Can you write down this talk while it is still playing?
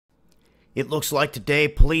It looks like today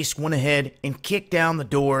police went ahead and kicked down the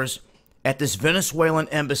doors at this Venezuelan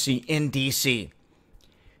embassy in D.C.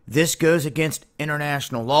 This goes against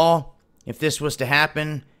international law. If this was to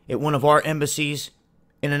happen at one of our embassies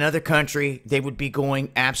in another country, they would be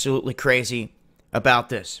going absolutely crazy about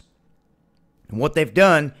this. And what they've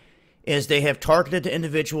done is they have targeted the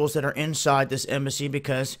individuals that are inside this embassy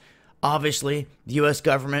because obviously the U.S.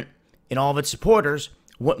 government and all of its supporters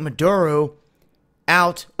want Maduro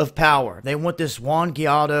out of power. They want this Juan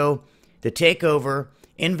Guaido to take over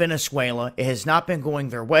in Venezuela. It has not been going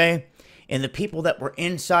their way, and the people that were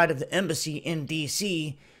inside of the embassy in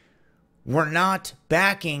D.C. were not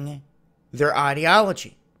backing their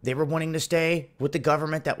ideology. They were wanting to stay with the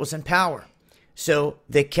government that was in power. So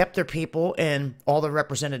they kept their people and all the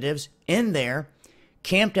representatives in there,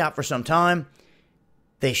 camped out for some time.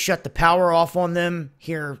 They shut the power off on them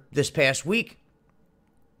here this past week.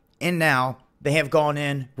 And now they have gone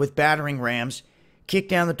in with battering rams, kicked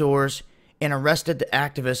down the doors, and arrested the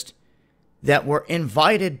activists that were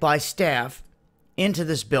invited by staff into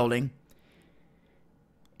this building.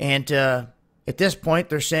 And at this point,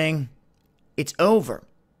 they're saying it's over.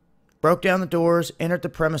 Broke down the doors, entered the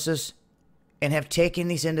premises, and have taken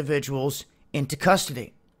these individuals into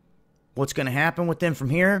custody. What's going to happen with them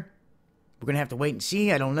from here? We're going to have to wait and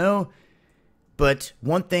see. I don't know. But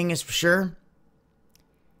one thing is for sure.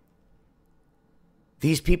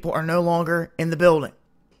 These people are no longer in the building.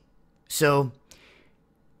 So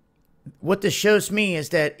what this shows me is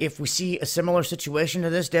that if we see a similar situation to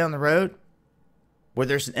this down the road, where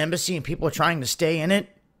there's an embassy and people are trying to stay in it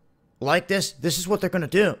like this is what they're going to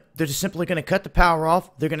do. They're just simply going to cut the power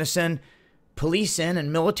off. They're going to send police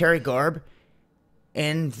in military garb,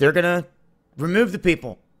 and they're going to remove the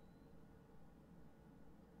people.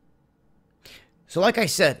 So like I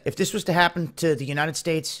said, if this was to happen to the United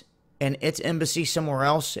States and its embassy somewhere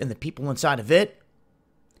else and the people inside of it,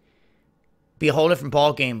 be a whole different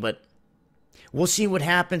ballgame. But we'll see what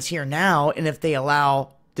happens here now, and if they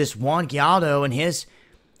allow this Juan Guaido and his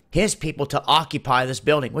people to occupy this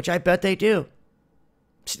building, which I bet they do.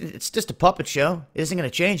 It's just a puppet show. It isn't going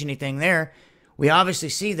to change anything there. We obviously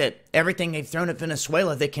see that everything they've thrown at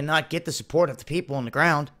Venezuela, they cannot get the support of the people on the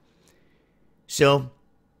ground. So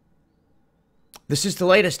this is the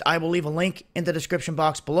latest. I will leave a link in the description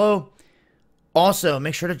box below. Also,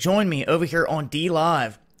 make sure to join me over here on D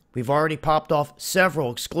Live. We've already popped off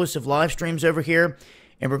several exclusive live streams over here,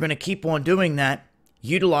 and we're going to keep on doing that,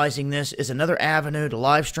 utilizing this as another avenue to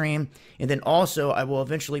live stream. And then also, I will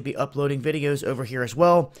eventually be uploading videos over here as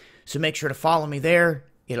well. So make sure to follow me there.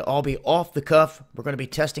 It'll all be off the cuff. We're going to be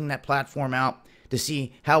testing that platform out to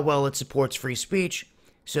see how well it supports free speech.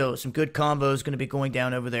 So some good combos going to be going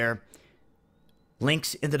down over there.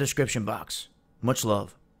 Links in the description box. Much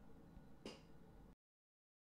love.